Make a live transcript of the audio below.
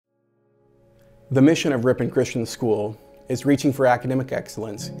The mission of Ripon Christian School is reaching for academic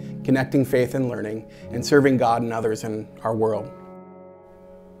excellence, connecting faith and learning, and serving God and others in our world.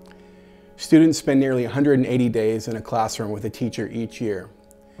 Students spend nearly 180 days in a classroom with a teacher each year.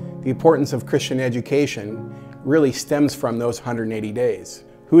 The importance of Christian education really stems from those 180 days.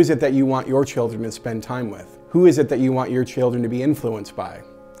 Who is it that you want your children to spend time with? Who is it that you want your children to be influenced by?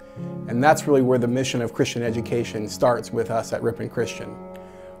 And that's really where the mission of Christian education starts with us at Ripon Christian.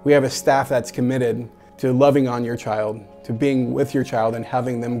 We have a staff that's committed to loving on your child, to being with your child and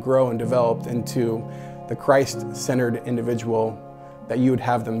having them grow and develop into the Christ-centered individual that you would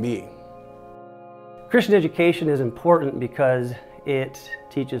have them be. Christian education is important because it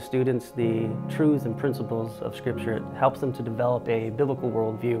teaches students the truths and principles of Scripture. It helps them to develop a biblical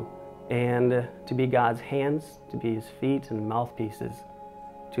worldview and to be God's hands, to be His feet and mouthpieces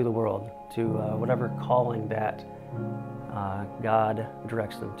to the world, to whatever calling that God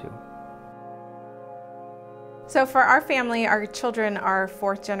directs them to. So for our family, our children are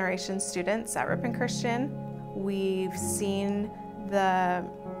fourth generation students at Ripon Christian. We've seen the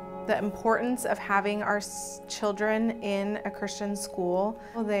importance of having our children in a Christian school.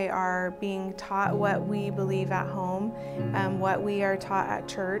 They are being taught what we believe at home, what we are taught at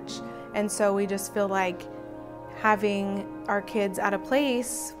church. And so we just feel like having our kids at a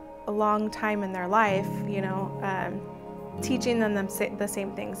place a long time in their life, teaching them the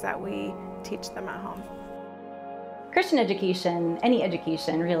same things that we teach them at home. Christian education, any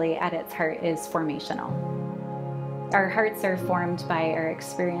education really at its heart, is formational. Our hearts are formed by our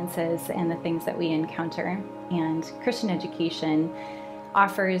experiences and the things that we encounter, and Christian education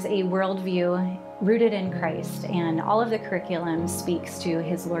offers a worldview rooted in Christ, and all of the curriculum speaks to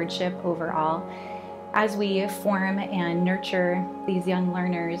His Lordship over all. As we form and nurture these young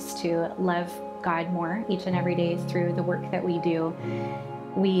learners to love God more each and every day through the work that we do,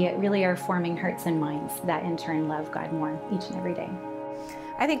 we really are forming hearts and minds that in turn love God more each and every day.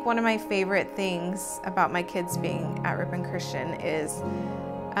 I think one of my favorite things about my kids being at Ripon Christian is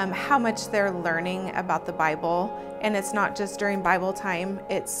how much they're learning about the Bible. And it's not just during Bible time,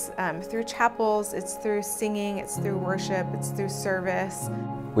 it's through chapels, it's through singing, it's through worship, it's through service.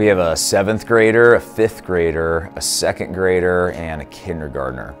 We have a 7th grader, a 5th grader, a 2nd grader, and a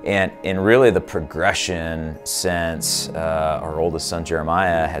kindergartner. And really the progression since our oldest son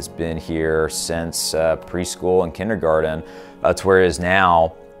Jeremiah has been here since preschool and kindergarten to where he is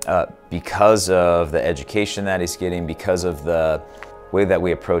now, because of the education that he's getting, because of the way that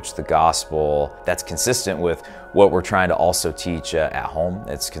we approach the gospel, that's consistent with what we're trying to also teach at home.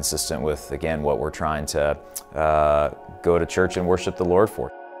 It's consistent with, again, what we're trying to go to church and worship the Lord for.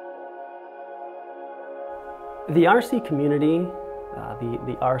 The RC community,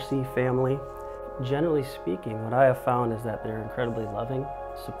 the RC family, generally speaking, what I have found is that they're incredibly loving,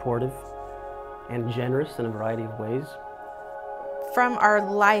 supportive, and generous in a variety of ways. From our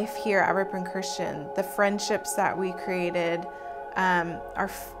life here at Ripon Christian, the friendships that we created,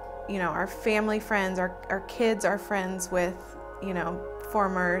 our family friends, our kids are friends with,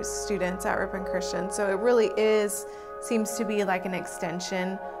 former students at Ripon Christian. So it really seems to be like an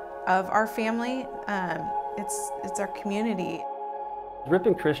extension of our family. It's our community.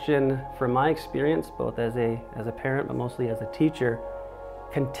 Ripon Christian, from my experience, both as a parent, but mostly as a teacher,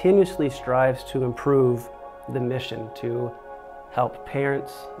 continuously strives to improve the mission, to help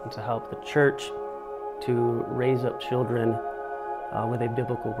parents and to help the church to raise up children with a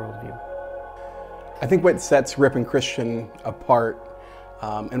biblical worldview. I think what sets Ripon Christian apart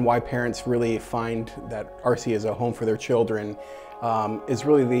and why parents really find that RC is a home for their children is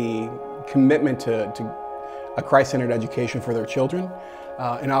really the commitment to a Christ-centered education for their children,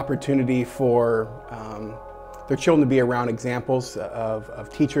 an opportunity for their children to be around examples of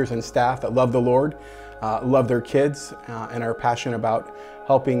teachers and staff that love the Lord, love their kids, and are passionate about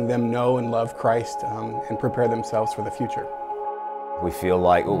helping them know and love Christ and prepare themselves for the future. We feel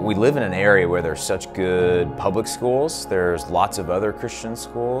like we live in an area where there's such good public schools, there's lots of other Christian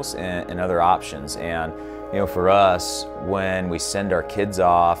schools and other options. And for us, when we send our kids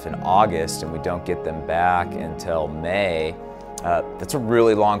off in August and we don't get them back until May, that's a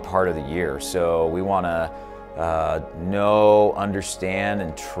really long part of the year. So we want to know, understand,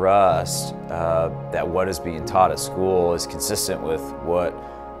 and trust that what is being taught at school is consistent with what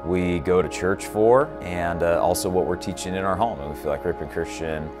we go to church for, and also what we're teaching in our home. And we feel like Ripon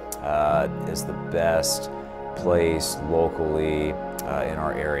Christian is the best place locally in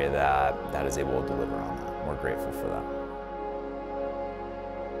our area that is able to deliver on that. We're grateful for that.